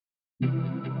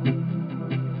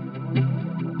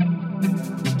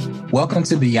Welcome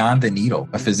to Beyond the Needle,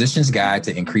 a physician's guide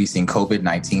to increasing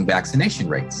COVID-19 vaccination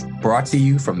rates, brought to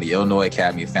you from the Illinois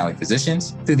Academy of Family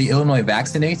Physicians through the Illinois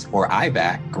Vaccinates, or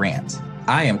IVAC, grant.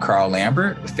 I am Carl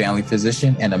Lambert, a family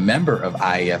physician and a member of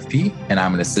IAFP, and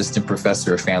I'm an assistant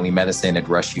professor of family medicine at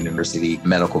Rush University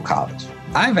Medical College.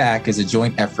 IVAC is a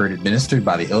joint effort administered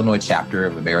by the Illinois chapter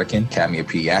of American Academy of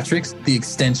Pediatrics, the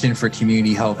Extension for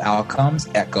Community Health Outcomes,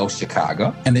 ECHO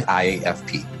Chicago, and the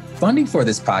IAFP. Funding for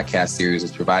this podcast series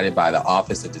is provided by the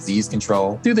Office of Disease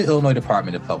Control through the Illinois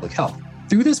Department of Public Health.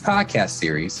 Through this podcast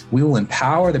series, we will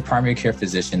empower the primary care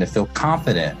physician to feel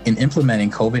confident in implementing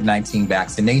COVID-19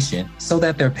 vaccination so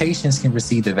that their patients can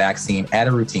receive the vaccine at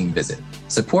a routine visit.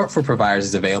 Support for providers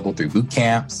is available through boot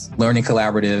camps, learning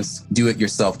collaboratives,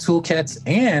 do-it-yourself toolkits,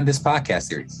 and this podcast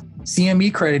series.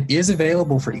 CME credit is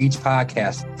available for each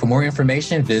podcast. For more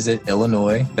information, visit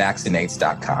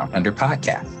illinoisvaccinates.com under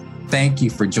podcast. Thank you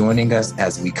for joining us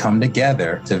as we come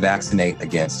together to vaccinate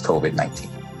against COVID-19.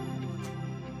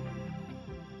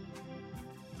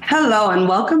 Hello, and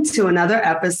welcome to another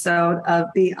episode of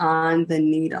Beyond the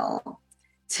Needle.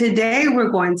 Today, we're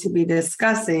going to be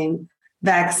discussing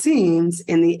vaccines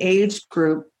in the age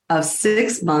group of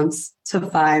 6 months to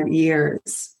 5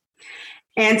 years.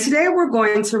 And today, we're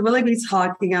going to really be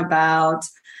talking about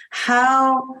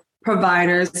how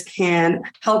providers can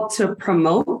help to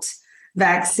promote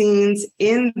vaccines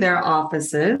in their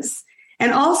offices,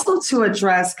 and also to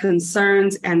address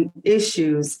concerns and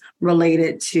issues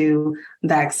related to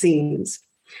vaccines.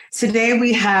 Today,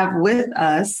 we have with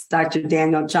us Dr.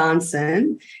 Daniel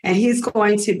Johnson, and he's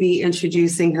going to be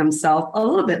introducing himself a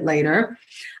little bit later.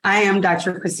 I am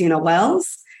Dr. Christina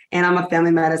Wells, and I'm a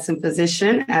family medicine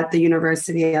physician at the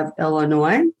University of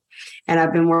Illinois, and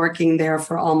I've been working there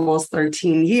for almost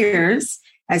 13 years.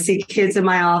 I see kids in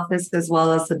my office as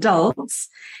well as adults.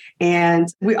 And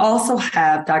we also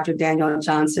have Dr. Daniel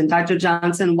Johnson. Dr.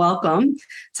 Johnson, welcome.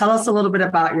 Tell us a little bit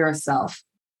about yourself.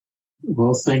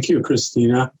 Well, thank you,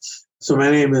 Christina. So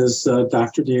my name is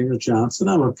Dr. Daniel Johnson.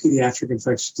 I'm a pediatric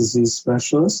infectious disease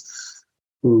specialist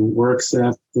who works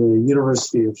at the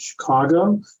University of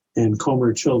Chicago and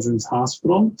Comer Children's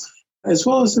Hospital, as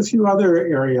well as a few other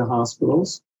area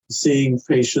hospitals, seeing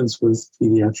patients with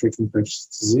pediatric infectious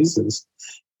diseases.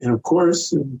 And of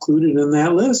course, included in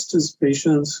that list is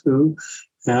patients who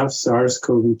have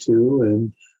SARS-CoV-2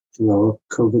 and develop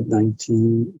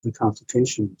COVID-19, the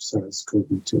complication of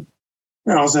SARS-CoV-2.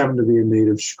 I also happen to be a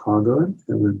native Chicagoan,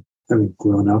 having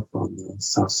grown up on the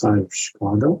south side of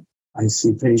Chicago. I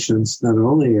see patients not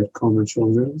only at Comer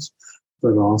Children's,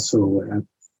 but also at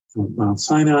Mount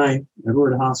Sinai,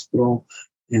 Edward Hospital,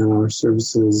 and our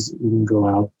services even go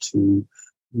out to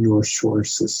North Shore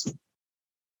System.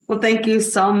 Well, thank you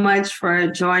so much for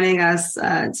joining us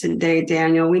today,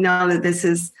 Daniel. We know that this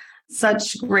is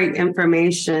such great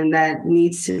information that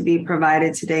needs to be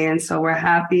provided today. And so we're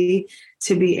happy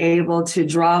to be able to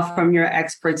draw from your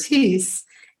expertise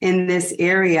in this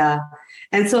area.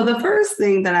 And so the first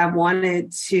thing that I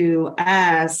wanted to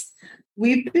ask,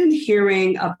 we've been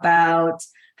hearing about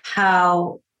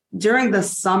how during the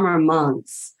summer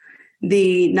months,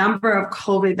 the number of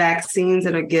COVID vaccines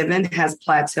that are given has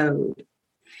plateaued.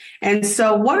 And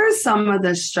so what are some of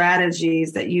the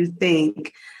strategies that you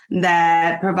think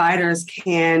that providers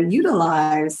can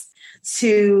utilize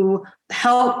to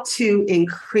help to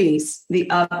increase the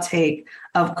uptake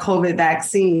of COVID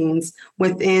vaccines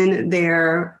within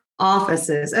their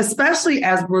offices, especially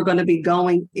as we're going to be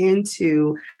going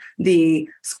into the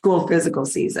school physical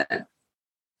season?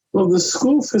 Well, the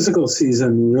school physical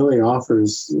season really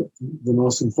offers the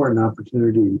most important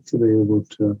opportunity to be able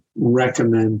to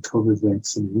recommend COVID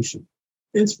vaccination.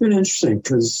 It's been interesting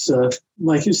because,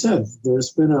 like you said,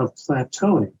 there's been a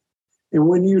plateauing. And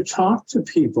when you talk to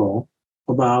people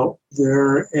about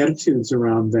their attitudes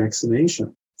around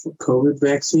vaccination, for COVID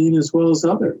vaccine as well as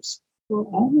others, it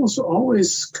almost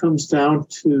always comes down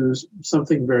to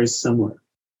something very similar,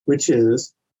 which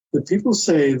is that people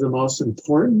say the most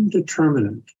important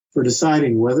determinant for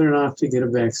deciding whether or not to get a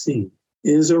vaccine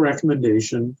is a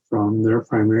recommendation from their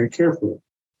primary care provider.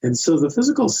 And so the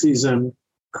physical season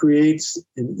creates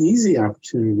an easy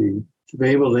opportunity to be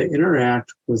able to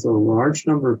interact with a large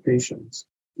number of patients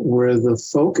where the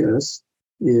focus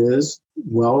is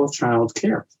well child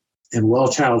care. And well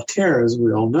child care, as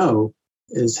we all know,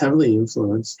 is heavily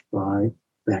influenced by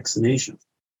vaccination.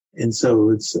 And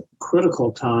so it's a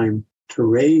critical time to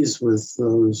raise with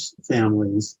those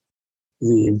families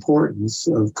the importance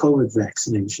of COVID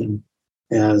vaccination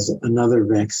as another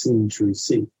vaccine to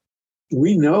receive.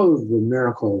 We know the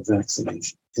miracle of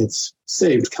vaccination. It's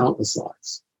saved countless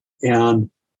lives.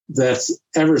 And that's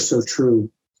ever so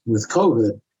true with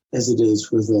COVID as it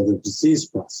is with other disease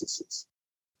processes.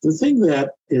 The thing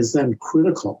that is then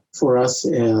critical for us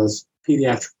as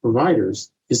pediatric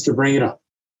providers is to bring it up.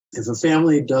 If a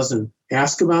family doesn't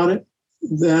ask about it,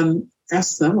 then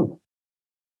ask them about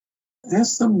it.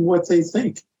 Ask them what they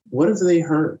think. What have they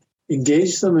heard?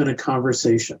 Engage them in a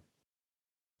conversation.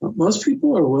 But most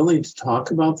people are willing to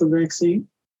talk about the vaccine.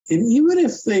 And even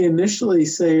if they initially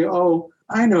say, oh,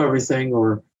 I know everything,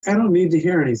 or I don't need to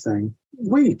hear anything,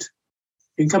 wait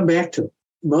and come back to it.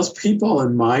 Most people,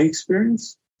 in my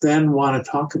experience, then want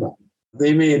to talk about it.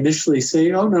 They may initially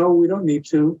say, oh, no, we don't need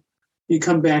to. You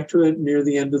come back to it near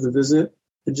the end of the visit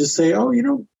and just say, oh,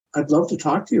 I'd love to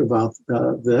talk to you about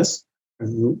this. I've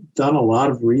done a lot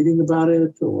of reading about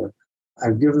it, or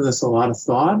I've given this a lot of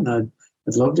thought, and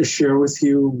I'd love to share with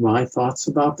you my thoughts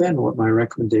about that and what my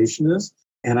recommendation is.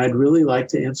 And I'd really like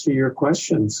to answer your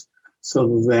questions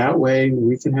so that way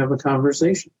we can have a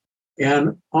conversation.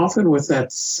 And often with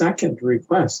that second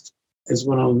request is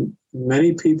when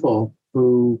many people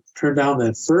who turn down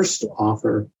that first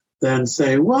offer then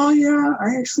say, well, yeah,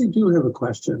 I actually do have a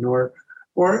question, or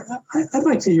I'd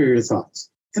like to hear your thoughts.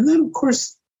 And then, of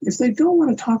course, if they don't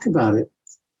want to talk about it,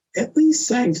 at least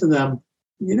saying to them,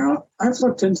 I've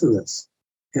looked into this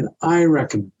and I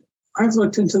recommend it. I've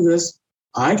looked into this.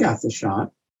 I got the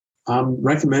shot. I'm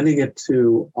recommending it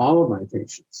to all of my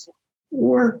patients.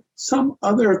 Or some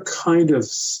other kind of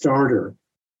starter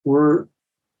where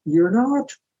you're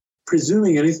not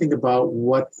presuming anything about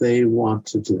what they want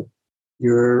to do.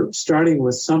 You're starting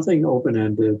with something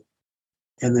open-ended,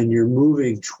 and then you're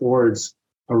moving towards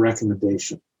a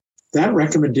recommendation. That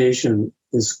recommendation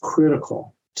is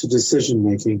critical to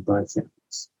decision-making by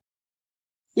families.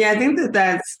 Yeah, I think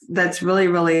that's really,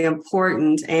 really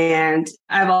important. And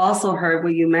I've also heard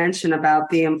what you mentioned about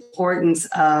the importance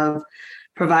of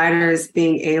providers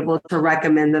being able to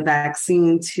recommend the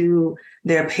vaccine to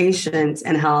their patients,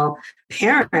 and how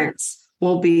parents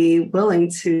will be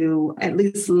willing to at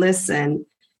least listen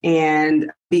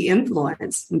and be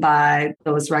influenced by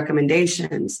those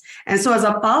recommendations. And so as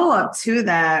a follow-up to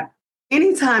that,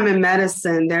 anytime in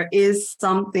medicine there is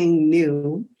something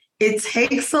new, it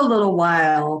takes a little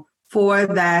while for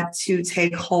that to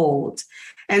take hold.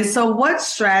 And so what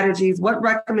strategies, what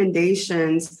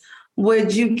recommendations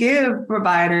would you give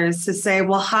providers to say,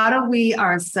 well, how do we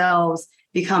ourselves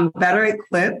become better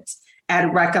equipped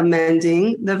at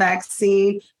recommending the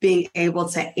vaccine, being able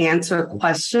to answer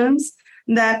questions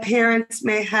that parents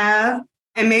may have,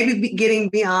 and maybe getting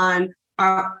beyond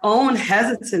our own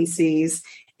hesitancies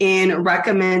in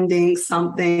recommending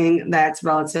something that's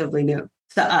relatively new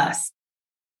to us?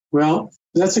 Well,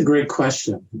 that's a great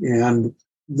question. And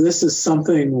this is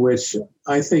something which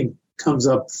I think comes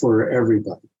up for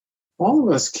everybody. All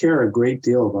of us care a great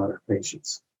deal about our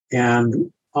patients,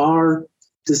 and our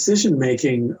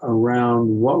decision-making around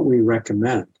what we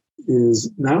recommend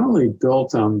is not only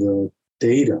built on the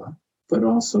data, but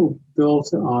also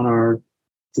built on our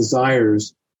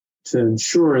desires to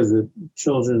ensure that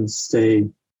children stay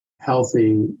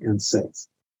healthy and safe.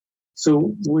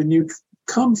 So when you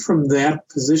come from that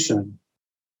position,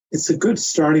 it's a good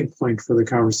starting point for the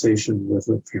conversation with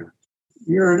a parent.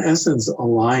 You're in essence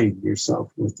aligning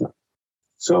yourself with them.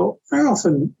 So I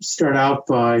often start out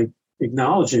by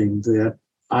acknowledging that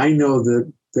I know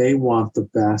that they want the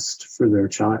best for their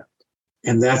child,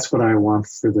 and that's what I want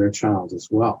for their child as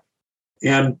well.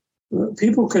 And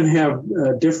people can have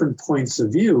different points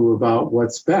of view about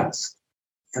what's best,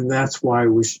 and that's why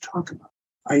we should talk about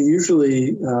it. I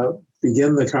usually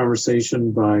begin the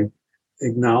conversation by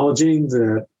acknowledging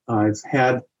that I've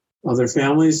had other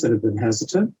families that have been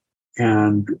hesitant,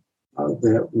 and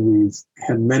that we've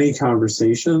had many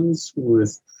conversations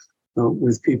with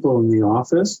people in the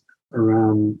office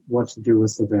around what to do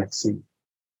with the vaccine.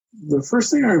 The first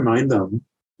thing I remind them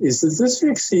is that this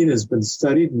vaccine has been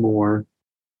studied more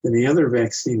than any other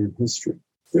vaccine in history.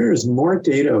 There is more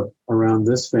data around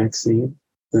this vaccine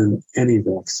than any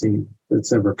vaccine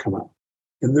that's ever come out.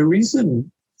 And the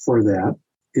reason for that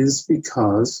is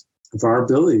because of our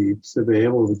ability to be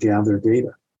able to gather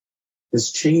data.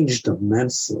 It's changed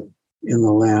immensely in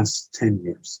the last 10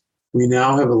 years. We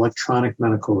now have electronic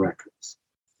medical records.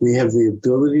 We have the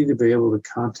ability to be able to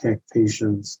contact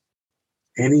patients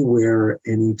anywhere,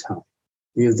 anytime.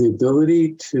 We have the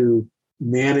ability to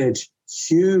manage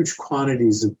huge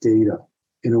quantities of data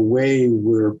in a way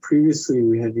where previously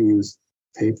we had to use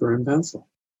paper and pencil.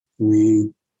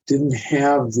 We didn't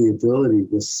have the ability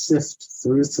to sift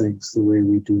through things the way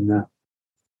we do now.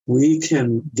 We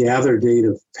can gather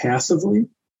data passively,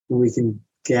 and we can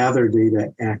gather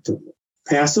data actively.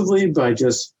 Passively by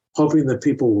just hoping that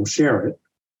people will share it,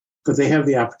 but they have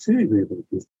the opportunity to be able to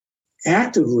do it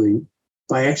actively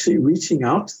by actually reaching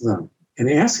out to them and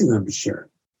asking them to share it,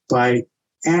 by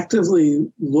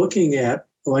actively looking at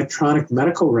electronic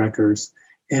medical records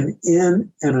and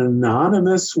in an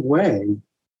anonymous way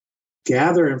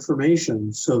gather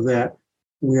information so that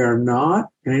we are not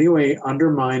in any way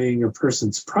undermining a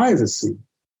person's privacy,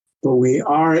 but we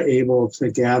are able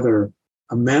to gather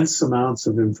immense amounts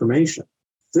of information.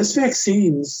 These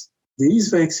vaccines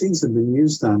have been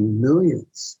used on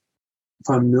millions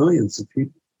upon millions of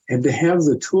people. And to have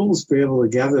the tools be able to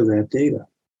gather that data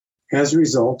has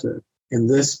resulted in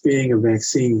this being a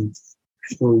vaccine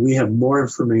where we have more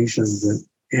information than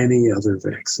any other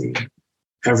vaccine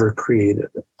ever created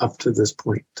up to this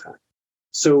point in time.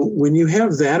 So when you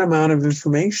have that amount of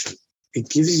information, it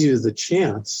gives you the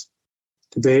chance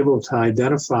to be able to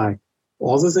identify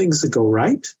all the things that go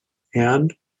right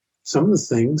and some of the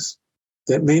things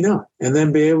that may not, and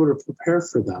then be able to prepare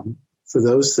for them, for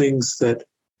those things that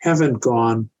haven't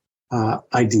gone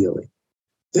ideally.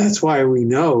 That's why we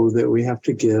know that we have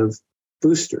to give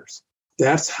boosters.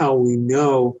 That's how we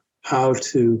know how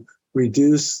to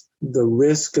reduce the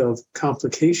risk of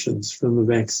complications from the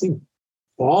vaccine.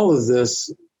 All of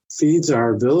this feeds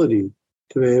our ability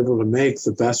to be able to make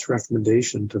the best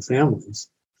recommendation to families,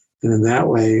 and in that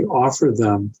way offer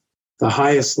them the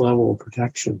highest level of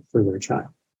protection for their child.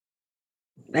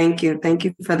 Thank you. Thank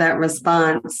you for that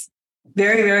response.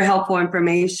 Very, very helpful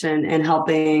information in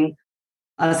helping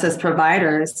us as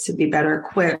providers to be better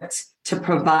equipped to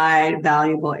provide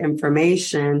valuable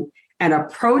information and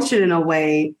approach it in a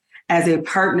way as a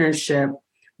partnership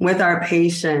with our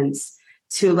patients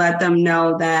to let them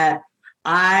know that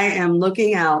I am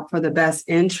looking out for the best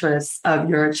interests of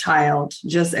your child,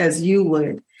 just as you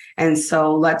would. And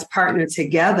so let's partner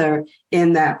together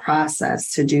in that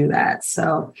process to do that.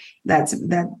 So that's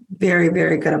that very,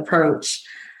 very good approach.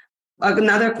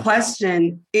 Another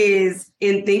question is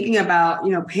in thinking about,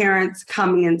 parents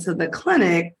coming into the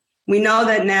clinic, we know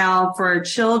that now for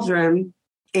children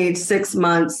age 6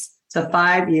 months to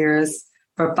 5 years,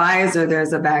 for Pfizer,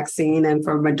 there's a vaccine, and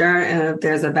for Moderna,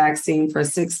 there's a vaccine for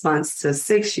 6 months to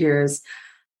 6 years.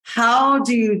 How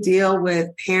do you deal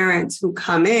with parents who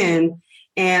come in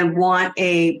and want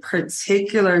a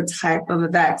particular type of a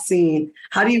vaccine?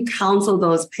 How do you counsel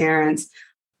those parents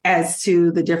as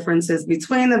to the differences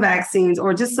between the vaccines,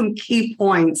 or just some key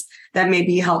points that may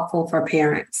be helpful for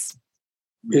parents?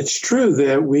 It's true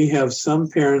that we have some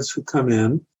parents who come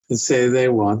in and say they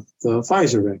want the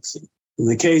Pfizer vaccine. In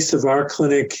the case of our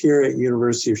clinic here at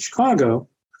University of Chicago,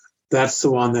 that's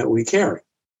the one that we carry.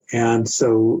 And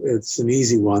so it's an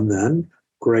easy one then.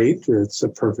 Great. It's a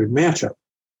perfect matchup.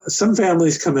 Some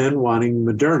families come in wanting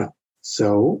Moderna.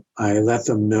 So I let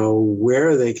them know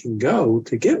where they can go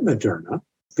to get Moderna,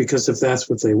 because if that's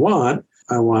what they want,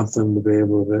 I want them to be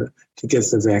able to get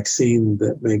the vaccine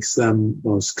that makes them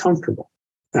most comfortable.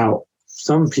 Now,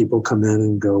 some people come in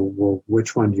and go, well,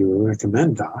 which one do you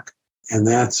recommend, doc? And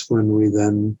that's when we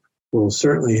then will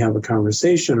certainly have a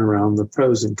conversation around the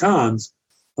pros and cons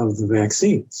of the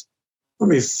vaccines. Let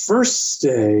me first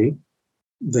say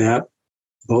that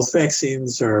both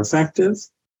vaccines are effective.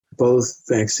 Both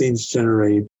vaccines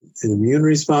generate an immune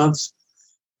response,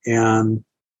 and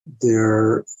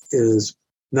there is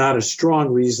not a strong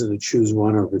reason to choose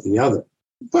one over the other.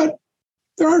 But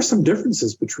there are some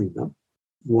differences between them.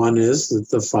 One is that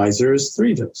the Pfizer is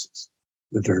 3 doses.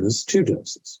 Moderna is 2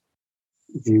 doses.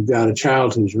 If you've got a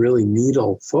child who's really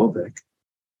needle phobic,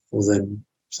 well, then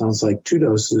sounds like 2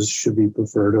 doses should be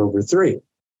preferred over 3.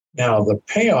 Now, the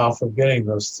payoff of getting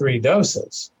those 3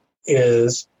 doses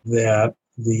is that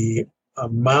the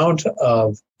amount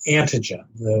of antigen,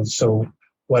 so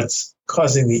what's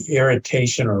causing the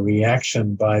irritation or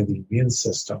reaction by the immune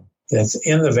system that's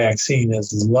in the vaccine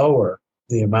is lower.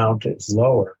 The amount is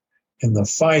lower in the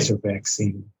Pfizer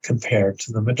vaccine compared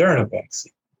to the Moderna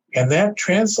vaccine. And that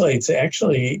translates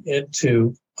actually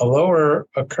into a lower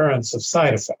occurrence of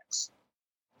side effects.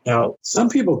 Now, some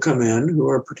people come in who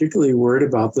are particularly worried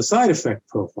about the side effect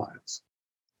profiles.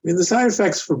 I mean, the side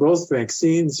effects for both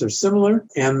vaccines are similar,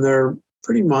 and they're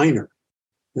pretty minor.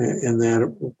 And that,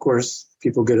 of course,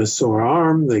 people get a sore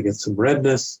arm, they get some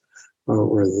redness,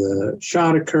 or the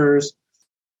shot occurs.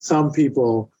 Some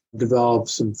people develop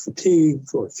some fatigue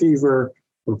or fever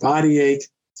or body ache.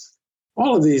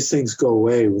 All of these things go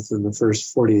away within the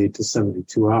first 48 to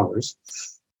 72 hours.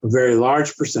 A very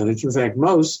large percentage, in fact,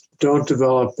 most don't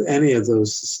develop any of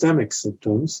those systemic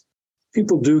symptoms.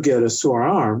 People do get a sore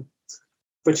arm,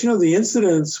 but the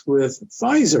incidence with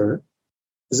Pfizer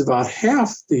is about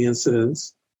half the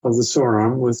incidence of the sore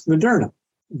arm with Moderna.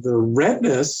 The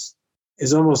redness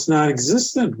is almost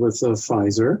non-existent with the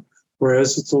Pfizer,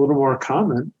 whereas it's a little more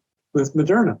common with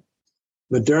Moderna.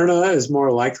 Moderna is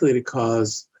more likely to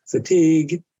cause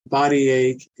fatigue, body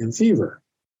ache, and fever,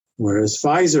 whereas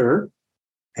Pfizer,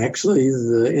 actually,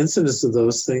 the incidence of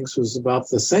those things was about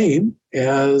the same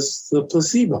as the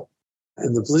placebo.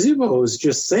 And the placebo was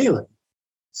just saline.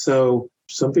 So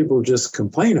some people just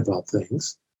complain about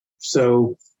things.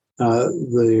 So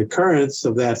the occurrence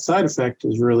of that side effect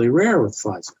is really rare with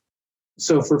Pfizer.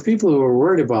 So for people who are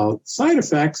worried about side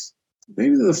effects,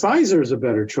 maybe the Pfizer is a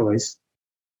better choice,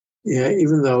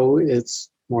 even though it's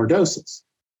more doses.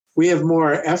 We have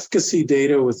more efficacy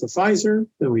data with the Pfizer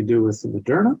than we do with the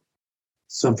Moderna.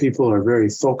 Some people are very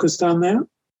focused on that.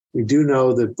 We do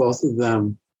know that both of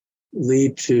them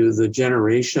lead to the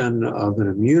generation of an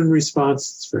immune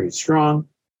response that's very strong.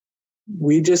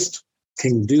 We just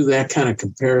can do that kind of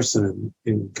comparison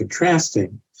and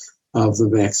contrasting of the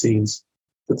vaccines.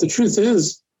 But the truth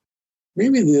is,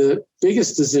 maybe the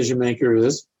biggest decision maker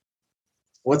is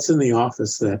what's in the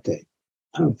office that day,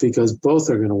 because both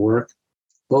are going to work.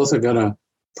 Both are going to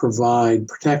provide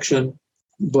protection.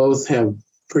 Both have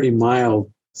pretty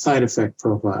mild side effect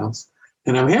profiles.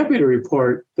 And I'm happy to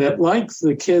report that, like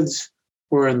the kids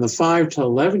who are in the 5 to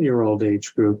 11-year-old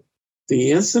age group,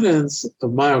 the incidence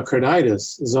of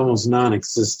myocarditis is almost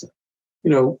non-existent.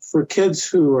 For kids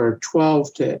who are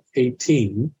 12 to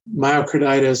 18,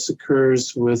 myocarditis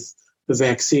occurs with the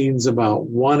vaccines about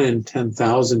 1 in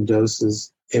 10,000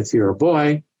 doses if you're a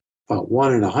boy, about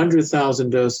 1 in 100,000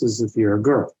 doses if you're a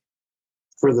girl.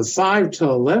 For the 5 to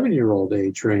 11-year-old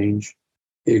age range,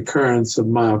 the occurrence of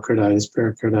myocarditis,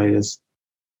 pericarditis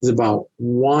is about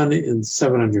 1 in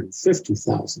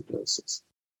 750,000 doses.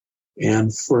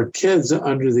 And for kids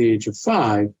under the age of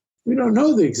 5, we don't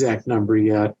know the exact number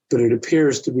yet, but it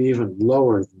appears to be even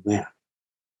lower than that.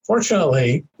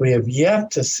 Fortunately, we have yet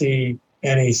to see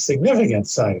any significant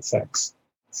side effects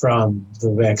from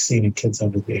the vaccine in kids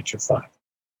under the age of 5.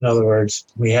 In other words,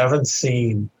 we haven't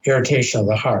seen irritation of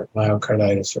the heart,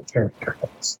 myocarditis or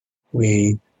pericarditis.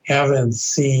 We haven't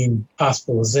seen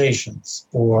hospitalizations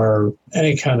or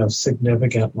any kind of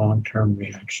significant long-term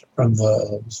reaction from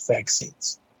those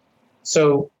vaccines.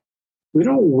 So we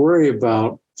don't worry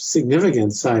about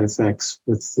significant side effects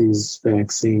with these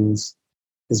vaccines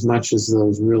as much as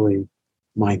those really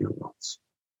minor ones.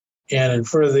 And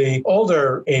for the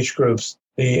older age groups,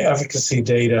 the efficacy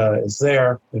data is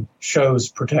there. It shows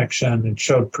protection. It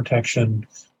showed protection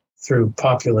through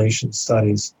population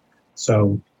studies.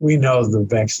 So we know the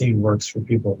vaccine works for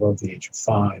people above the age of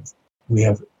 5. We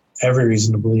have every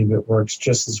reason to believe it works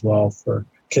just as well for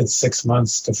kids 6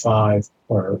 months to 5,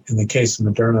 or in the case of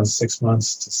Moderna, 6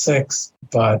 months to 6.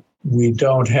 But we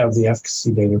don't have the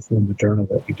efficacy data for Moderna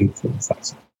that we do for the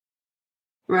Pfizer.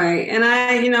 Right.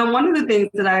 And one of the things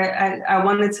that I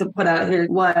wanted to put out here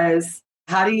was,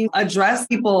 how do you address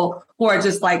people who are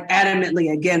just like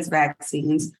adamantly against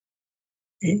vaccines?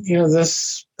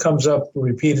 This comes up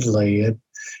repeatedly.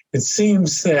 It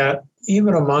seems that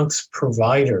even amongst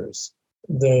providers,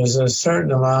 there's a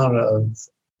certain amount of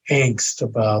angst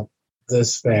about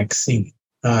this vaccine.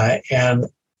 And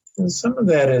some of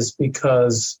that is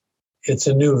because it's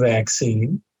a new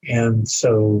vaccine. And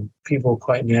so people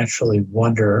quite naturally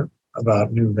wonder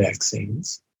about new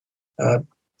vaccines.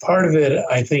 Part of it,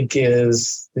 I think,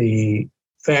 is the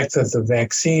fact that the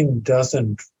vaccine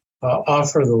doesn't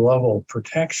offer the level of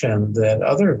protection that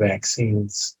other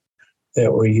vaccines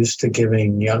that we're used to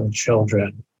giving young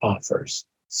children offers.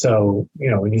 So,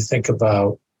 when you think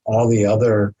about all the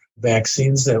other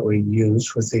vaccines that we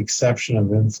use, with the exception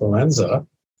of influenza,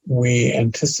 we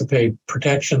anticipate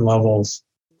protection levels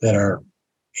that are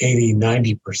 80,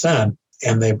 90%,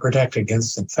 and they protect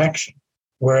against infection.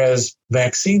 Whereas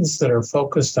vaccines that are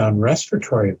focused on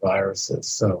respiratory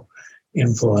viruses, so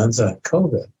influenza and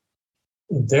COVID,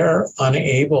 they're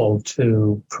unable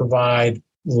to provide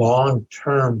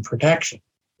long-term protection.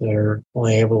 They're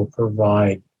only able to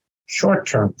provide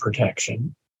short-term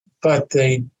protection, but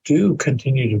they do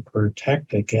continue to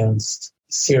protect against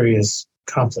serious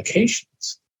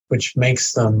complications, which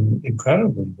makes them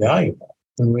incredibly valuable.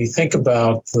 When we think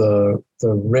about the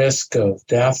risk of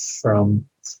death from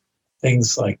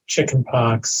things like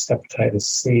chickenpox, hepatitis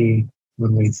C,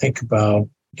 when we think about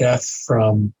death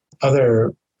from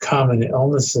other common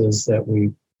illnesses that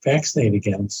we vaccinate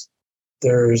against,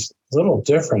 there's little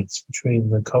difference between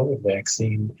the COVID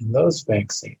vaccine and those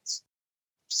vaccines.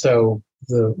 So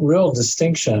the real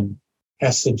distinction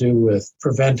has to do with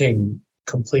preventing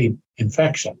complete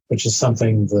infection, which is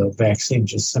something the vaccine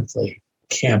just simply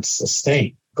can't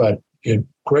sustain. But it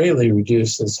greatly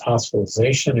reduces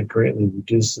hospitalization. It greatly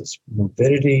reduces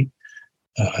morbidity.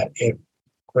 It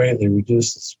greatly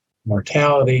reduces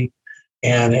mortality.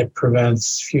 and it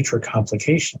prevents future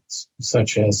complications,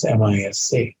 such as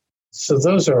MIS-C. So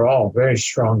those are all very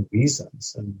strong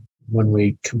reasons. And when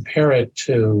we compare it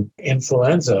to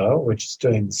influenza, which is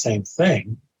doing the same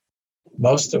thing,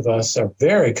 most of us are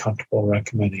very comfortable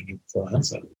recommending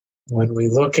influenza. When we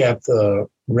look at the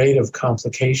rate of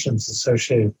complications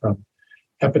associated from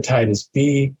hepatitis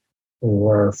B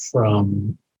or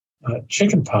from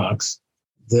chickenpox,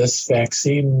 this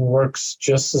vaccine works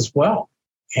just as well.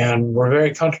 And we're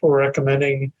very comfortable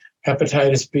recommending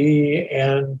hepatitis B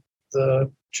and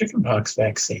the chickenpox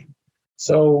vaccine.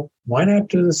 So why not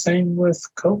do the same with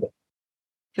COVID?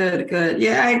 Good.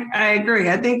 Yeah, I agree.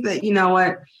 I think that, you know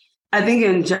what, I think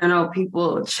in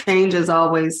general, change is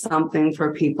always something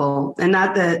for people.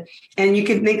 And you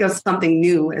can think of something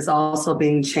new as also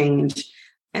being changed.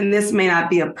 And this may not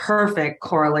be a perfect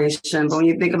correlation, but when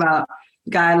you think about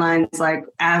guidelines like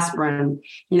aspirin,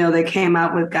 they came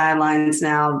out with guidelines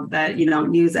now that you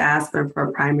don't use aspirin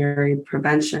for primary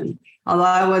prevention, although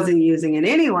I wasn't using it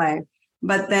anyway.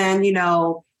 But then,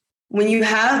 when you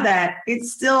have that, it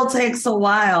still takes a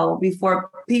while before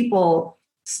people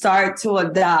start to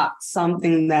adopt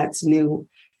something that's new.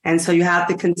 And so you have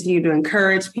to continue to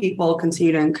encourage people,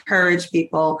 continue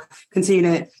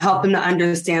to help them to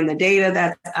understand the data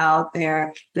that's out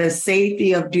there, the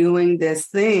safety of doing this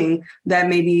thing that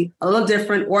may be a little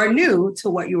different or new to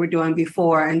what you were doing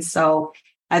before. And so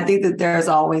I think that there's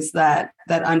always that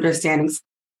understanding.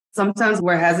 Sometimes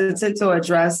we're hesitant to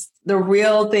address the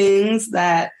real things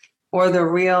or the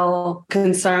real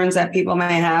concerns that people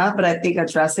may have, but I think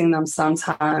addressing them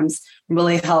sometimes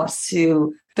really helps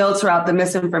to filter out the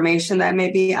misinformation that may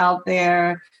be out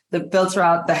there, filter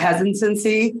out the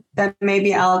hesitancy that may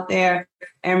be out there,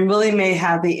 and really may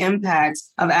have the impact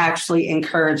of actually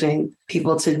encouraging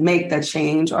people to make the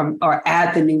change or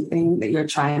add the new thing that you're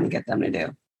trying to get them to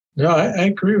do. No, I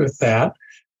agree with that.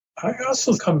 I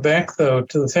also come back, though,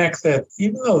 to the fact that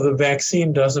even though the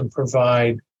vaccine doesn't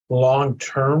provide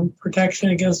long-term protection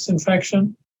against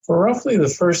infection, for roughly the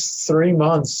first 3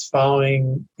 months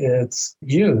following its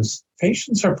use,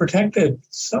 patients are protected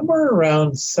somewhere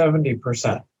around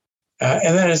 70%.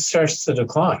 And then it starts to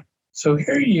decline. So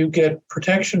here you get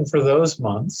protection for those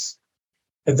months.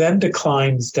 It then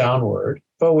declines downward.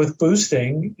 But with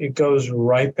boosting, it goes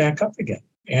right back up again.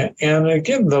 And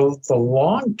again, the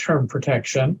long-term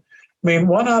protection,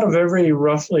 1 out of every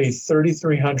roughly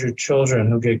 3,300 children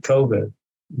who get COVID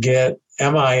get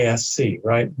MIS-C,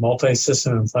 right?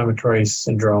 Multisystem inflammatory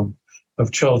syndrome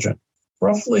of children.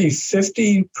 Roughly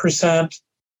 50%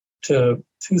 to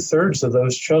 2/3 of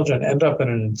those children end up in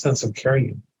an intensive care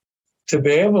unit. To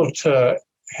be able to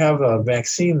have a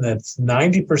vaccine that's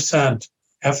 90%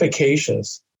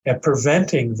 efficacious at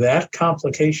preventing that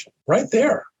complication right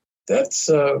there, that's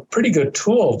a pretty good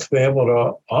tool to be able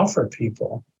to offer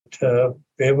people to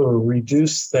be able to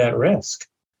reduce that risk.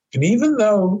 And even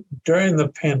though during the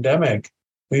pandemic,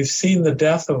 we've seen the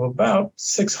death of about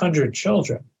 600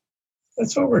 children,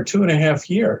 that's over 2.5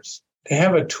 years. To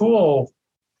have a tool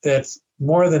that's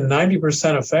more than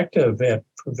 90% effective at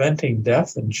preventing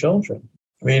death in children,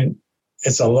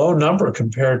 it's a low number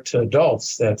compared to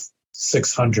adults. That's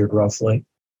 600 roughly,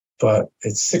 but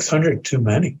it's 600 too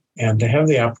many. And to have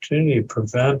the opportunity to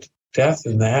prevent death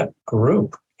in that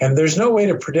group, and there's no way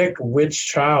to predict which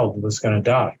child was going to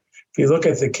die. If you look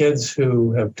at the kids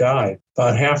who have died,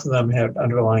 about half of them had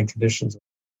underlying conditions.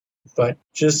 But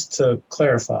just to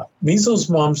clarify, measles,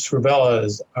 mumps,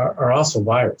 rubella are also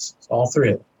viruses, all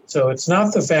three of them. So it's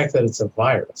not the fact that it's a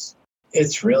virus.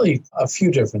 It's really a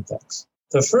few different things.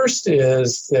 The first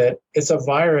is that it's a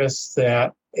virus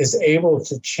that is able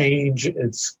to change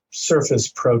its surface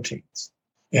proteins.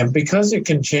 And because it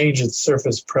can change its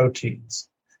surface proteins,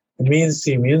 it means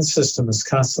the immune system is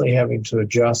constantly having to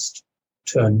adjust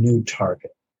to a new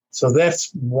target. So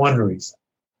that's one reason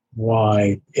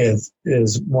why it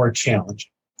is more challenging.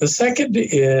 The second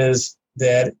is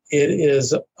that it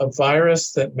is a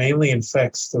virus that mainly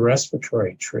infects the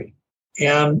respiratory tree.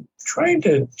 And trying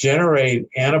to generate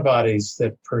antibodies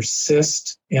that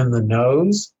persist in the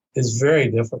nose is very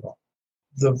difficult.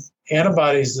 The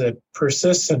antibodies that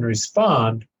persist and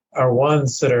respond are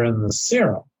ones that are in the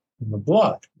serum, in the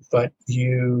blood. But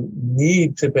you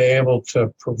need to be able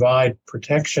to provide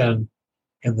protection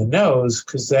in the nose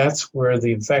because that's where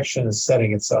the infection is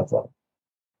setting itself up.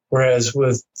 Whereas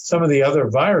with some of the other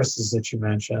viruses that you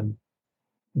mentioned,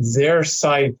 their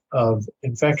site of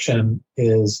infection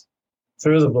is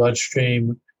through the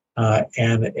bloodstream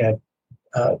and at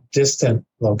distant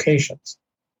locations.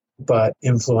 But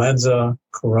influenza,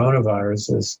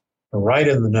 coronaviruses are right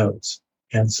in the nose.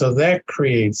 And so that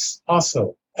creates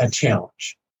also a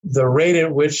challenge. the rate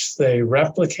at which they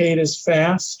replicate is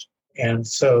fast. And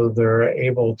so they're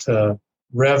able to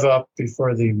rev up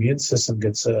before the immune system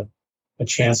gets a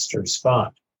chance to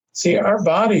respond. See, our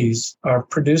bodies are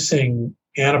producing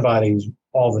antibodies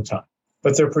all the time,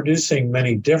 but they're producing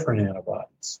many different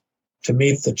antibodies to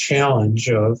meet the challenge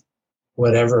of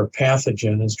whatever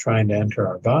pathogen is trying to enter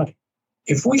our body.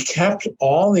 If we kept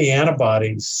all the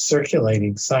antibodies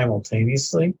circulating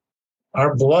simultaneously,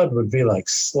 our blood would be like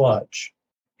sludge.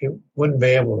 It wouldn't be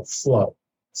able to flow.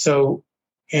 So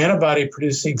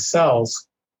antibody-producing cells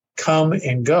come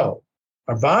and go.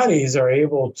 Our bodies are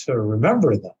able to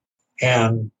remember them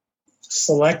and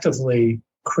selectively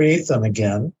create them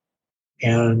again.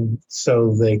 And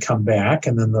so they come back,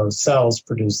 and then those cells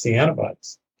produce the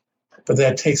antibodies. But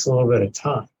that takes a little bit of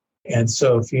time. And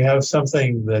so if you have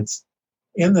something that's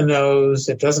in the nose,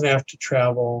 it doesn't have to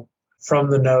travel from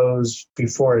the nose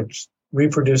before it's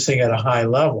reproducing at a high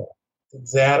level.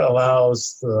 That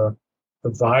allows the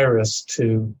virus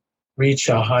to reach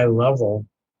a high level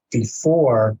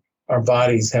before our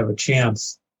bodies have a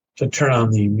chance to turn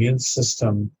on the immune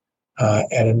system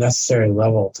at a necessary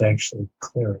level to actually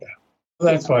clear it out.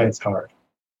 That's why it's hard.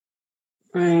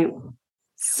 Right.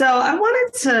 So I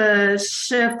wanted to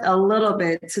shift a little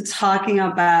bit to talking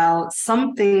about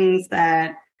some things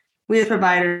that we as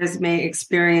providers may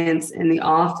experience in the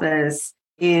office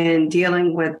in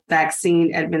dealing with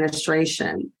vaccine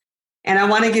administration. And I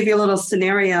want to give you a little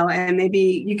scenario, and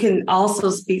maybe you can also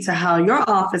speak to how your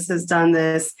office has done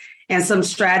this and some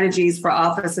strategies for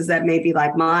offices that may be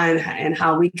like mine and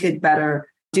how we could better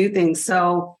do things.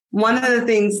 So one of the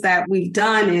things that we've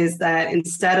done is that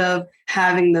instead of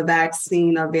having the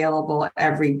vaccine available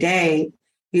every day,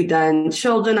 we've done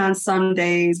children on some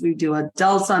days, we do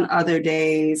adults on other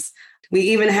days. We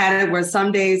even had it where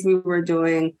some days we were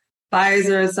doing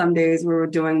Pfizer, some days we were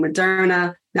doing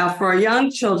Moderna. Now, for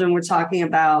young children, we're talking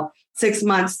about 6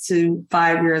 months to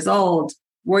 5 years old.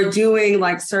 We're doing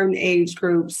like certain age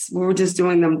groups. We're just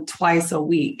doing them twice a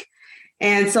week.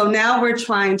 And so now we're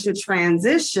trying to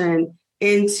transition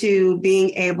into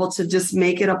being able to just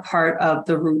make it a part of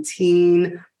the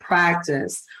routine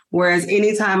practice. Whereas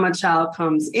anytime a child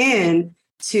comes in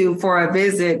for a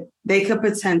visit, they could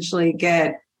potentially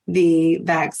get the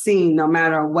vaccine no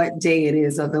matter what day it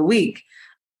is of the week.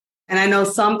 And I know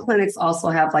some clinics also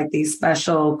have like these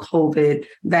special COVID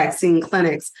vaccine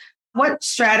clinics. What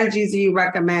strategies do you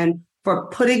recommend for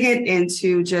putting it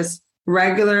into just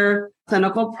regular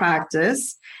clinical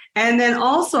practice? And then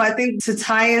also, I think to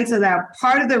tie into that,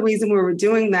 part of the reason we were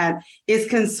doing that is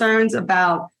concerns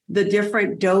about the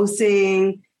different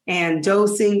dosing and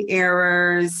dosing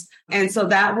errors. And so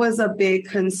that was a big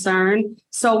concern.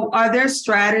 So are there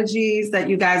strategies that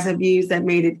you guys have used that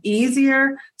made it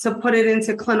easier to put it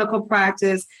into clinical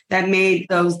practice, that made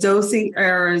those dosing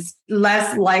errors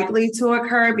less likely to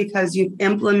occur because you've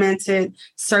implemented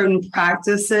certain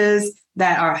practices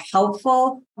that are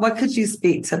helpful? What could you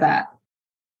speak to that?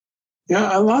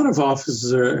 Yeah, a lot of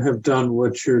offices have done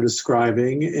what you're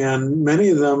describing, and many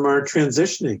of them are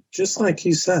transitioning, just like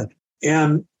you said.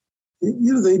 And,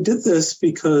 they did this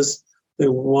because they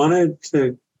wanted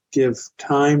to give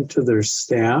time to their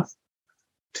staff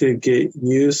to get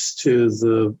used to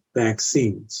the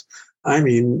vaccines. I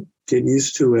mean, get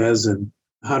used to as in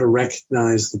how to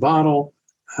recognize the bottle,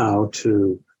 how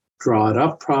to draw it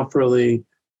up properly,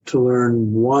 to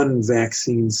learn one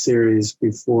vaccine series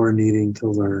before needing to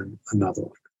learn another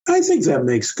one. I think that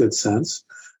makes good sense.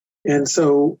 And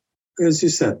so, as you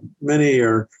said, many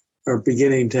are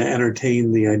beginning to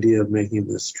entertain the idea of making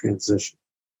this transition.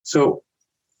 So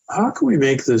how can we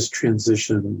make this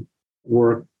transition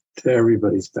work to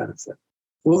everybody's benefit?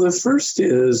 Well, the first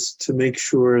is to make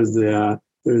sure that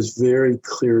there's very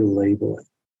clear labeling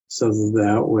so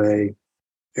that way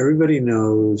everybody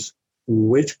knows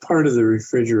which part of the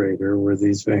refrigerator where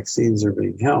these vaccines are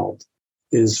being held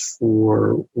is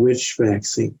for which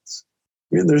vaccines.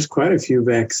 I mean, there's quite a few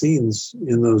vaccines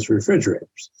in those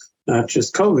refrigerators, not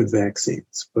just COVID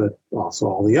vaccines, but also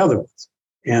all the other ones.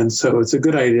 And so it's a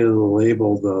good idea to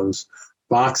label those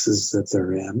boxes that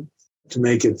they're in to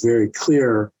make it very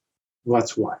clear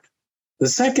what's what. The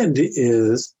second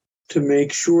is to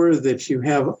make sure that you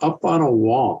have up on a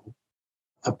wall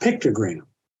a pictogram,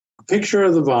 a picture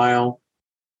of the vial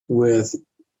with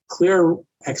clear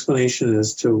explanation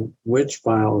as to which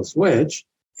vial is which,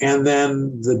 and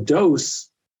then the dose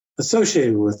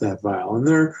associated with that vial. And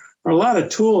there are a lot of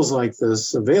tools like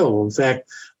this available. In fact,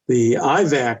 the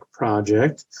IVAC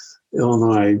project,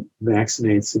 Illinois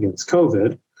Vaccinates Against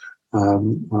COVID,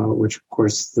 which of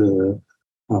course the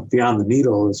Beyond the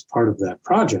Needle is part of that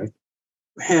project,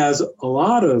 has a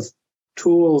lot of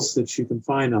tools that you can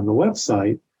find on the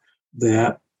website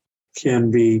that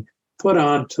can be put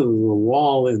onto the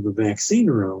wall in the vaccine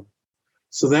room.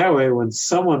 So that way, when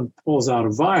someone pulls out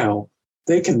a vial,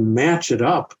 they can match it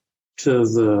up to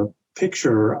the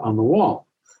picture on the wall.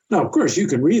 Now, of course, you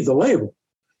can read the label,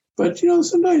 but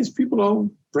sometimes people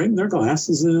don't bring their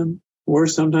glasses in, or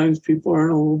sometimes people are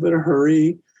in a little bit of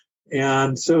hurry.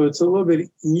 And so it's a little bit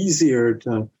easier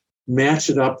to match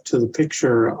it up to the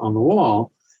picture on the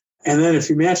wall. And then if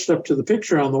you match it up to the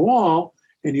picture on the wall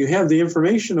and you have the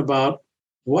information about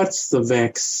what's the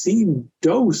vaccine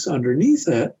dose underneath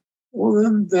it, well,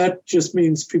 then that just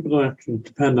means people don't have to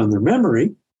depend on their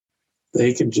memory.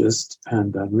 They can just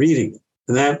depend on reading it.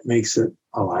 And that makes it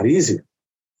a lot easier.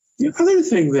 The other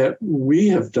thing that we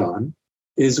have done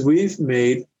is we've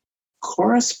made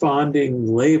corresponding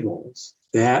labels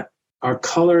that are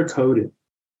color-coded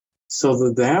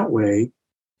so that way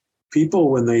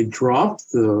people, when they drop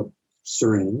the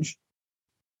syringe,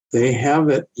 they have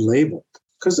it labeled.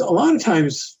 Because a lot of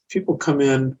times people come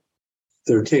in,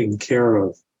 they're taking care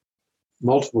of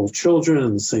multiple children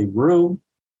in the same room.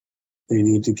 They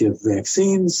need to give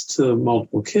vaccines to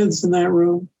multiple kids in that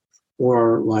room.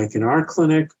 Or like in our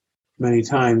clinic, many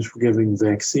times we're giving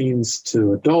vaccines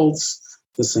to adults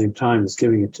at the same time as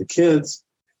giving it to kids.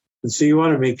 And so you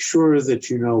want to make sure that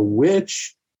you know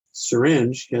which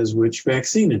syringe has which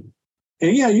vaccine in it.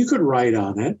 And yeah, you could write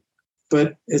on it,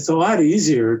 but it's a lot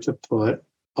easier to put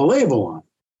a label on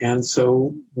it. And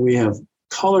so we have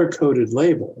color-coded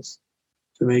labels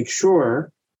to make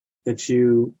sure that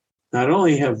you not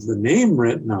only have the name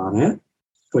written on it,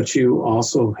 but you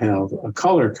also have a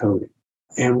color coding.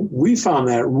 And we found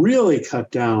that really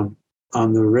cut down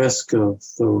on the risk of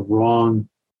the wrong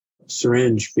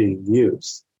syringe being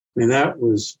used. It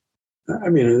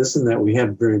isn't that we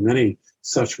had very many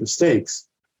such mistakes,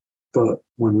 but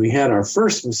when we had our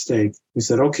first mistake, we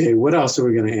said, okay, what else are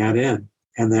we going to add in?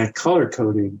 And that color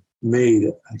coding made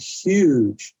a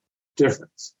huge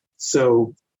difference.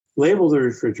 So label the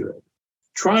refrigerator.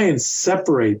 Try and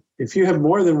separate. If you have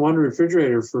more than one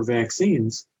refrigerator for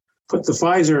vaccines, put the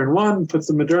Pfizer in one, put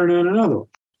the Moderna in another one.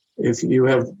 If you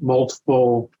have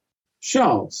multiple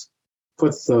shelves,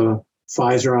 put the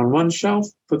Pfizer on one shelf,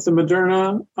 put the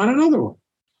Moderna on another one.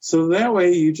 So that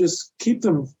way you just keep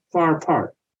them far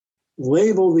apart.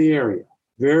 Label the area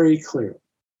very clear.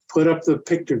 Put up the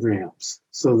pictograms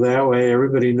so that way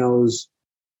everybody knows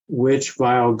which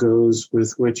vial goes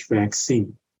with which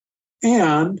vaccine.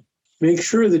 And make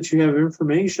sure that you have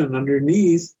information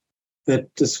underneath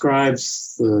that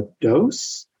describes the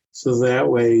dose, so that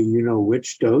way you know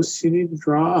which dose you need to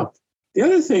draw up. The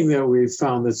other thing that we've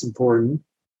found that's important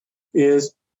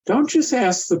is don't just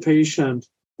ask the patient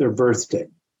their birthday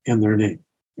and their name.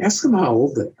 Ask them how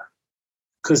old they are.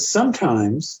 Because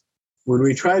sometimes when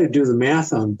we try to do the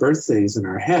math on birthdays in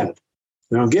our head,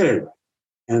 we don't get it right.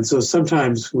 And so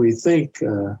sometimes we think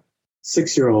a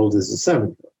 6-year-old is a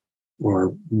 7-year-old.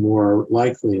 Or more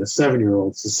likely, a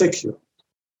 7-year-old is a 6-year-old,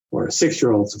 or a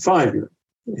 6-year-old is a 5-year-old.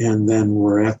 And then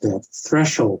we're at that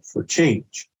threshold for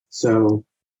change. So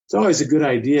it's always a good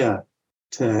idea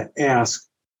to ask,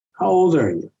 how old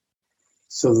are you?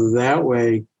 So that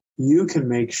way you can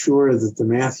make sure that the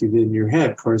math you did in your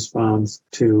head corresponds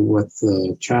to what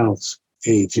the child's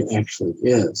age actually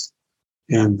is.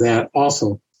 And that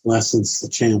also lessens the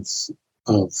chance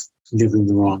of giving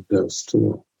the wrong dose to the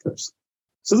wrong person.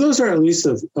 So those are at least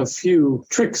a few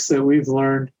tricks that we've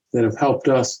learned that have helped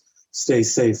us stay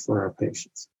safe for our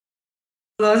patients.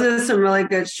 Those are some really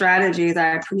good strategies.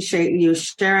 I appreciate you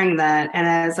sharing that. And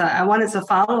as I wanted to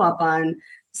follow up on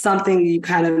something you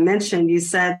kind of mentioned, you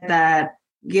said that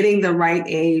getting the right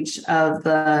age of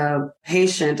the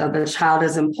patient, of the child,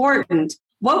 is important.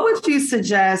 What would you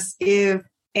suggest if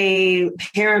a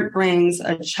parent brings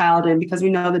a child in, because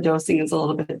we know the dosing is a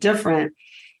little bit different?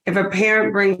 If a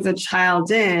parent brings a child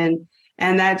in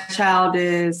and that child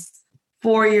is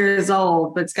 4 years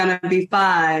old, but it's going to be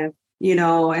 5, in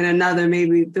another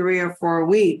maybe 3 or 4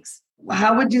 weeks,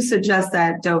 how would you suggest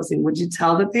that dosing? Would you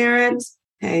tell the parents,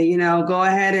 hey, go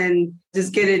ahead and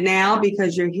just get it now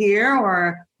because you're here?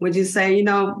 Or would you say,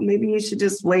 maybe you should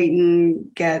just wait and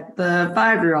get the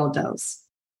 5-year-old dose?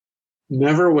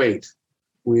 Never wait.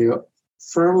 We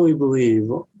firmly believe,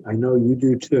 I know you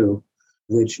do too,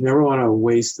 that you never want to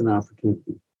waste an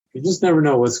opportunity. You just never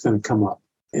know what's going to come up.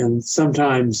 And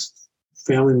sometimes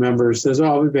family member says,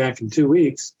 I'll be back in 2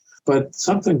 weeks, but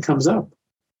something comes up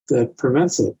that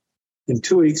prevents it. In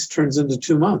 2 weeks turns into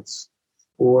 2 months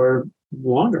or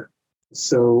longer.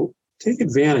 So take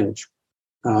advantage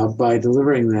by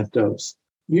delivering that dose.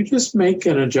 You just make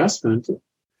an adjustment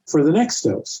for the next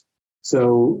dose.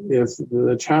 So if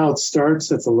the child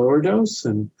starts at the lower dose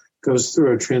and goes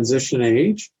through a transition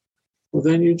age, well,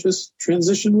 then you just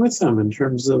transition with them in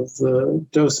terms of the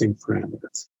dosing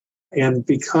parameters. And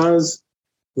because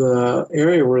the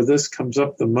area where this comes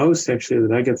up the most, actually,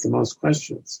 that I get the most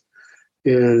questions,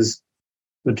 is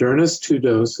Moderna's 2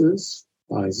 doses,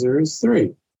 Pfizer is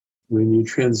 3. When you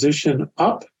transition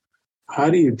up, how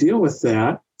do you deal with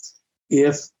that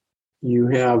if you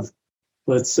have,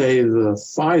 let's say, the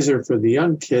Pfizer for the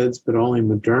young kids, but only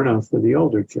Moderna for the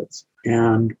older kids?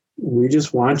 And we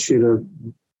just want you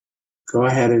to go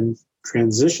ahead and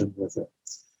transition with it.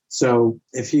 So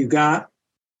if you got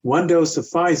 1 dose of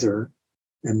Pfizer,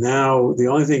 and now the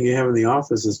only thing you have in the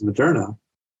office is Moderna,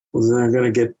 well, then they're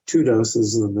going to get 2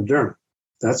 doses of the Moderna.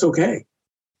 That's okay,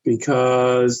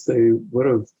 because they would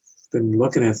have been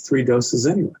looking at 3 doses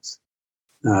anyways.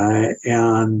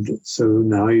 And so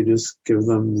now you just give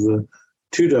them the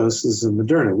 2 doses of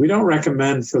Moderna. We don't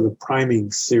recommend for the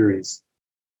priming series,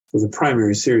 for the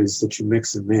primary series, that you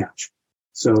mix and match.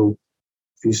 So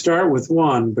if you start with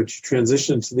one, but you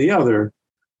transition to the other,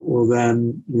 well,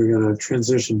 then you're going to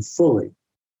transition fully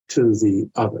to the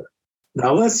other.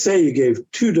 Now, let's say you gave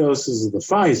 2 doses of the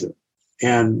Pfizer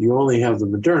and you only have the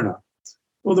Moderna.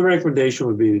 Well, the recommendation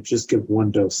would be to just give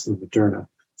 1 dose of the Moderna,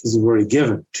 because you've already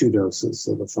given 2 doses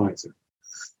of the Pfizer.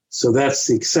 So that's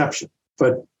the exception.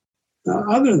 But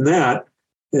other than that,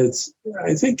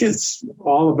 I think it's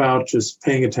all about just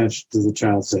paying attention to the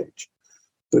child's age.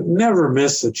 But never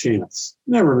miss a chance.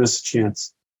 Never miss a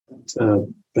chance to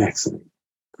vaccinate.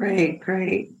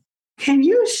 Great. Can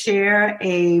you share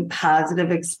a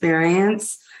positive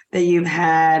experience that you've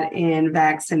had in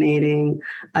vaccinating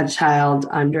a child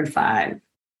under 5?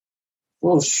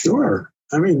 Well, sure.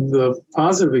 I mean, the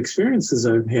positive experiences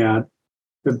I've had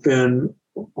have been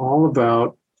all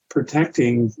about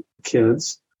protecting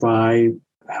kids by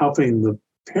helping the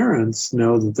parents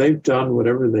know that they've done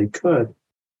whatever they could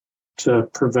to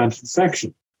prevent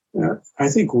infection. I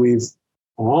think we've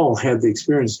all had the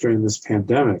experience during this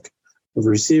pandemic of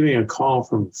receiving a call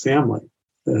from a family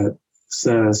that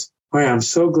says, "Boy, I'm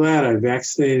so glad I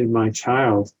vaccinated my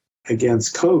child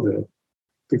against COVID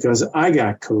because I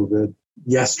got COVID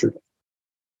yesterday.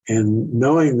 And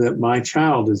knowing that my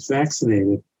child is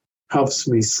vaccinated helps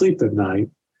me sleep at night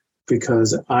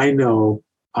because I know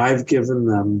I've given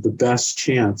them the best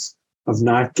chance of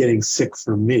not getting sick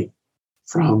from me,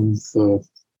 from the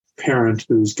parent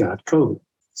who's got COVID."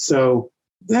 So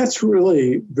that's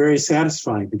really very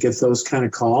satisfying to get those kind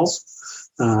of calls,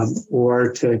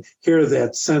 or to hear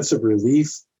that sense of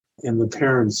relief in the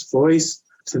parent's voice,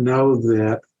 to know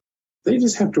that they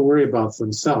just have to worry about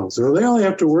themselves, or they only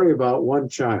have to worry about one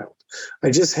child. I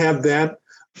just had that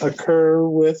occur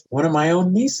with one of my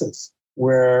own nieces,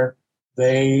 where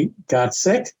they got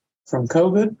sick from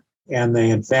COVID and they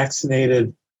had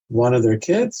vaccinated one of their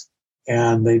kids,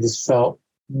 and they just felt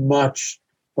much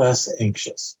less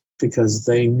anxious because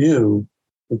they knew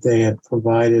that they had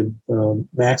provided the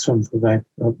maximum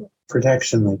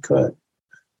protection they could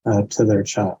to their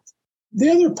child. The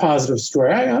other positive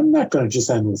story, I'm not going to just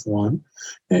end with one.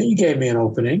 You gave me an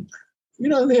opening.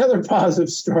 The other positive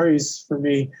stories for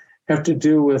me have to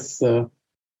do with the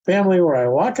family where I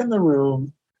walk in the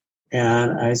room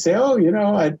and I say, "Oh,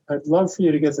 I'd love for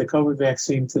you to get the COVID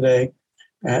vaccine today."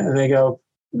 And they go,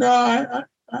 "No,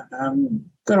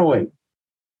 I'm going to wait."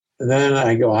 And then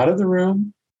I go out of the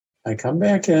room, I come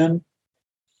back in,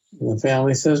 and the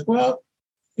family says, "Well,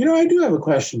 I do have a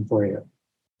question for you."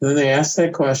 And then they ask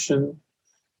that question,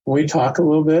 we talk a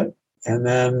little bit, and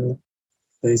then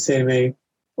they say to me,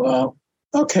 "Well,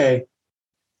 okay,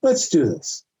 let's do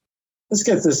this. Let's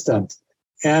get this done."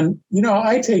 And,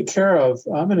 I take care of,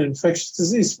 I'm an infectious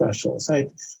disease specialist.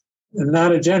 I'm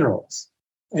not a generalist.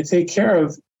 I take care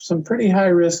of some pretty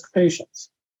high-risk patients.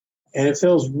 And it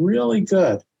feels really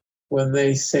good when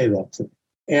they say that to me.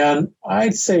 And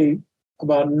I'd say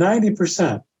about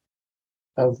 90%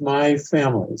 of my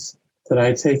families that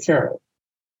I take care of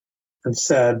have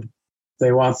said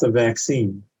they want the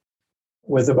vaccine,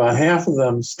 with about half of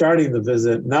them starting the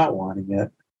visit not wanting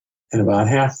it, and about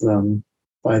half of them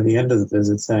by the end of the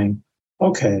visit saying,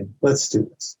 "Okay, let's do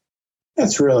this."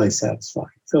 That's really satisfying.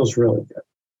 It feels really good.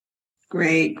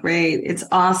 Great. It's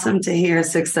awesome to hear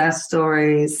success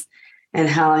stories and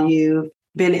how you've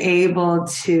been able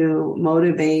to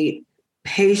motivate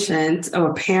patients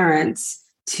or parents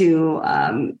to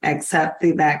accept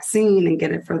the vaccine and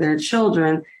get it for their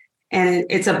children. And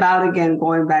it's about, again,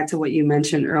 going back to what you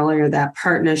mentioned earlier, that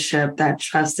partnership, that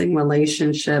trusting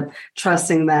relationship,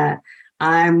 trusting that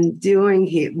I'm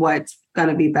doing what's going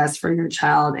to be best for your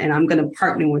child, and I'm going to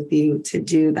partner with you to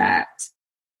do that.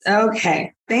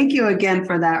 Okay. Thank you again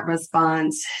for that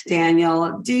response,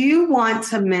 Daniel. Do you want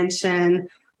to mention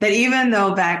that even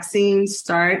though vaccines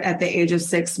start at the age of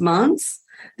 6 months,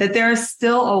 that there is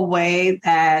still a way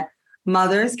that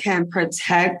mothers can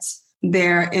protect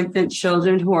their infant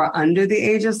children who are under the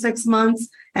age of 6 months?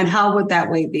 And how would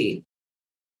that way be?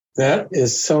 That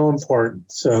is so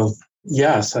important. So,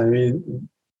 yes, I mean,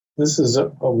 this is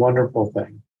a wonderful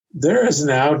thing. There is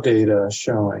now data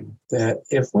showing that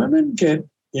if women get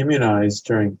immunized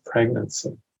during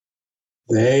pregnancy,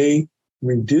 they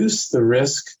reduce the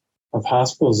risk of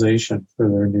hospitalization for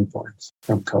their newborns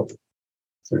from COVID.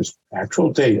 There's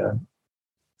actual data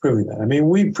proving that. I mean,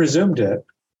 we presumed it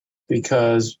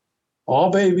because all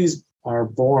babies are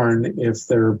born, if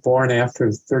they're born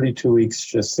after 32 weeks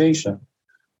gestation,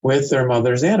 with their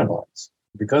mother's antibodies.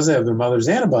 Because they have their mother's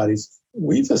antibodies,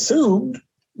 we've assumed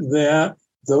that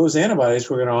those antibodies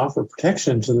were going to offer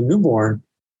protection to the newborn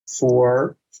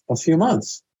for a few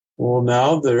months. Well,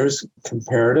 now there's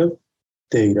comparative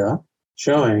data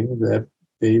showing that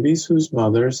babies whose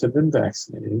mothers have been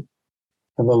vaccinated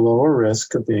have a lower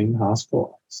risk of being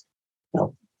hospitalized.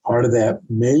 Now, part of that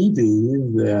may be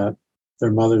that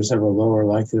their mothers have a lower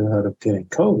likelihood of getting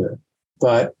COVID,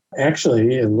 but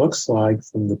actually it looks like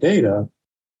from the data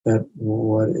that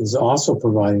what is also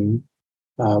providing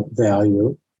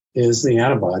value is the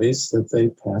antibodies that they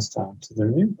passed on to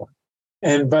their newborn.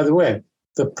 And by the way,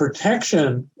 the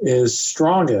protection is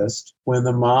strongest when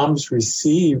the moms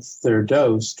receive their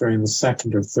dose during the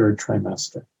second or third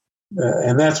trimester.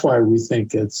 And that's why we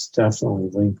think it's definitely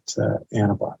linked to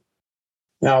antibody.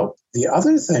 Now, the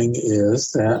other thing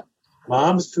is that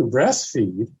moms who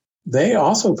breastfeed, they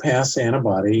also pass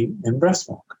antibody in breast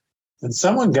milk. And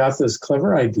someone got this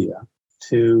clever idea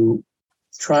to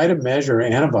try to measure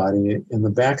antibody in the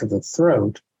back of the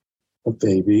throat of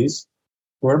babies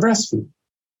who are breastfeeding.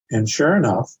 And sure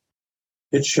enough,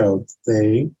 it showed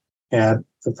they had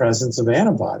the presence of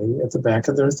antibody at the back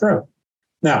of their throat.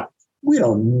 Now, we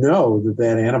don't know that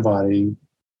that antibody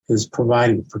is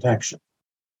providing protection.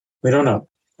 We don't know.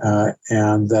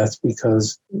 And that's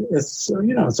because it's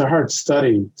a hard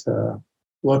study to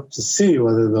look to see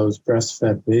whether those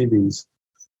breastfed babies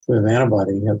who have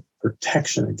antibody have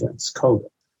protection against COVID.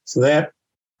 So that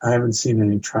I haven't seen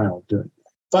any trial doing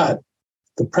that. But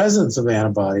the presence of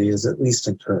antibody is at least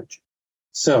encouraging.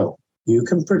 So you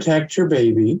can protect your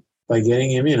baby by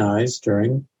getting immunized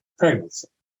during pregnancy.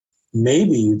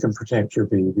 Maybe you can protect your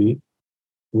baby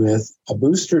with a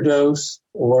booster dose,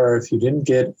 or if you didn't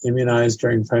get immunized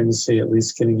during pregnancy, at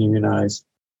least getting immunized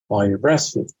while you're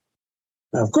breastfeeding.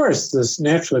 Now, of course, this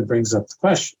naturally brings up the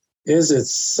question, is it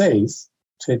safe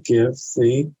to give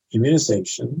the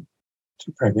immunization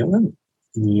to pregnant women?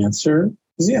 And the answer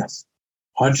is yes.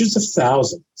 Hundreds of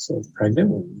thousands of pregnant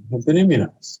women have been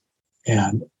immunized,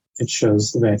 and it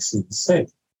shows the vaccine is safe.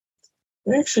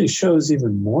 It actually shows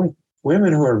even more.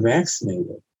 Women who are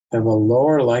vaccinated have a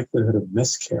lower likelihood of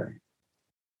miscarrying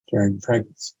during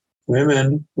pregnancy.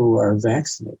 Women who are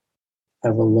vaccinated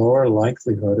have a lower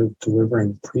likelihood of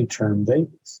delivering preterm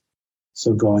babies,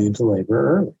 so going into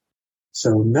labor early.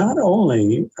 So not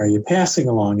only are you passing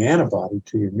along antibody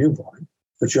to your newborn,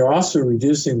 but you're also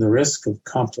reducing the risk of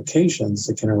complications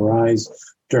that can arise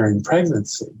during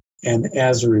pregnancy. And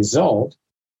as a result,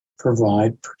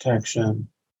 provide protection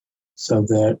so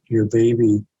that your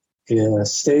baby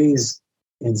stays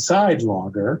inside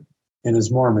longer and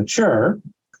is more mature,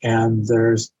 and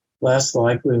there's less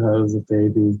likelihood of the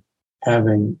baby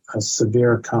having a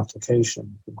severe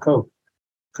complication from COVID.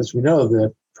 Because we know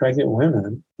that pregnant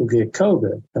women who get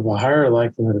COVID have a higher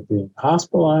likelihood of being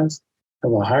hospitalized,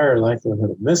 have a higher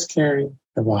likelihood of miscarrying,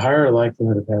 have a higher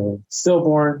likelihood of having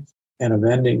stillborn, and of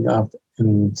ending up in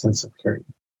an intensive care unit.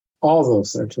 All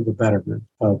those are to the betterment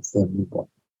of the newborn.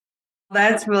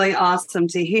 That's really awesome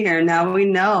to hear. Now we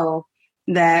know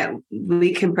that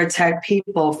we can protect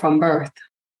people from birth.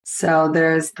 So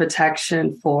there's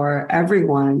protection for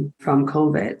everyone from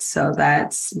COVID. So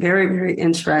that's very, very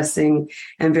interesting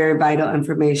and very vital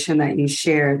information that you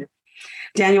shared.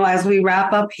 Daniel, as we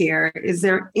wrap up here, is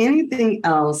there anything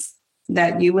else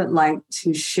that you would like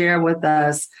to share with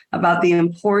us about the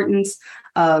importance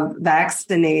of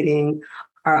vaccinating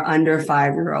our under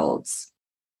 5-year-olds?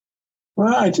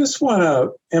 Well, I just want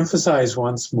to emphasize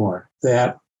once more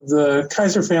that the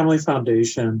Kaiser Family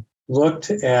Foundation looked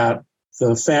at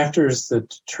the factors that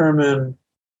determine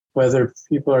whether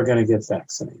people are going to get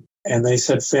vaccinated. And they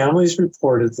said families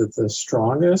reported that the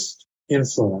strongest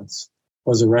influence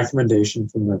was a recommendation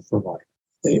from their provider.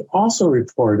 They also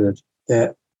reported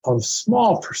that a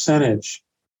small percentage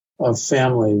of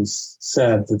families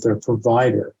said that their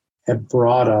provider have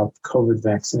brought up COVID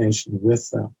vaccination with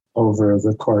them over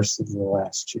the course of the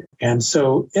last year. And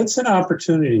so it's an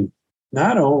opportunity,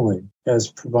 not only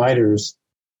as providers,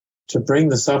 to bring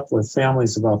this up with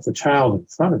families about the child in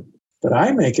front of you, but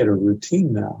I make it a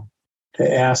routine now to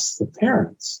ask the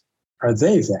parents, are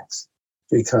they vaccinated?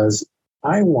 Because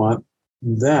I want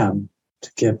them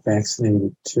to get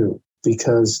vaccinated too.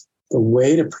 Because the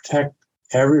way to protect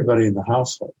everybody in the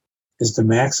household is to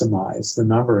maximize the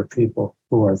number of people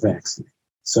who are vaccinated.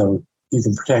 So you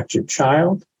can protect your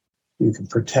child, you can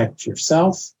protect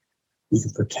yourself, you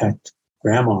can protect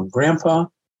grandma and grandpa,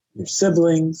 your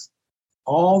siblings,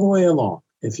 all the way along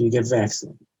if you get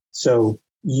vaccinated. So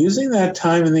using that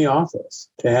time in the office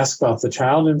to ask about the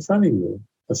child in front of you,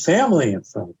 the family in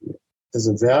front of you, is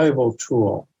a valuable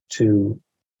tool to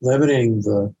limiting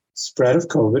the spread of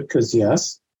COVID, because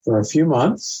yes, for a few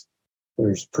months,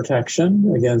 there's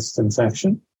protection against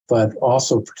infection, but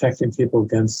also protecting people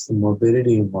against the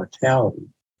morbidity and mortality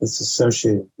that's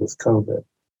associated with COVID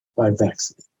by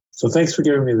vaccine. So thanks for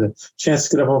giving me the chance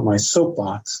to get up on my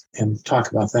soapbox and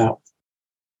talk about that.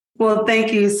 Well,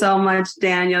 thank you so much,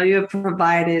 Daniel. You have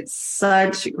provided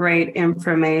such great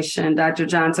information, Dr.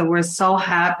 Johnson. We're so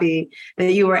happy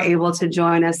that you were able to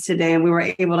join us today and we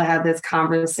were able to have this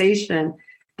conversation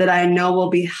that I know will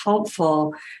be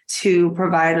helpful to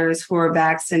providers who are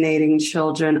vaccinating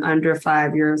children under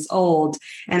 5 years old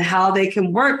and how they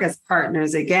can work as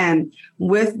partners, again,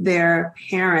 with their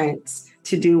parents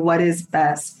to do what is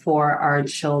best for our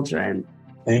children.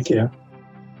 Thank you.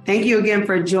 Thank you again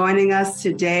for joining us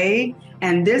today.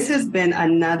 And this has been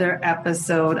another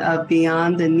episode of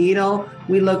Beyond the Needle.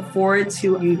 We look forward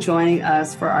to you joining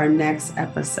us for our next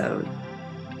episode.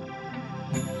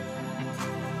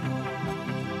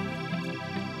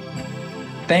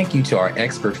 Thank you to our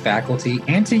expert faculty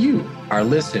and to you, our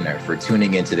listener, for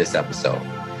tuning into this episode.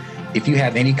 If you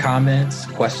have any comments,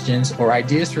 questions, or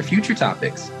ideas for future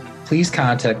topics, please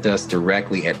contact us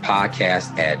directly at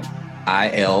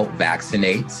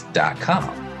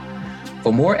podcast@ilvaccinates.com.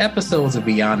 For more episodes of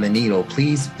Beyond the Needle,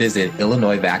 please visit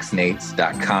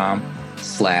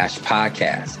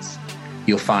illinoisvaccinates.com/podcasts.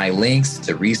 You'll find links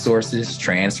to resources,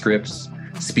 transcripts,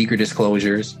 speaker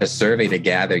disclosures, a survey to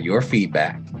gather your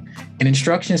feedback, and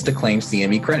instructions to claim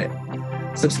CME credit.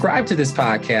 Subscribe to this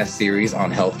podcast series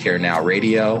on Healthcare Now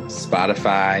Radio,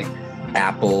 Spotify,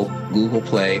 Apple, Google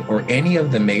Play, or any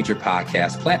of the major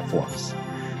podcast platforms.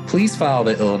 Please follow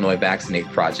the Illinois Vaccinate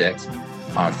Project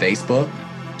on Facebook,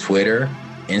 Twitter,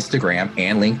 Instagram,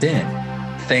 and LinkedIn.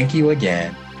 Thank you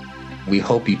again. We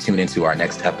hope you tune into our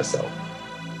next episode.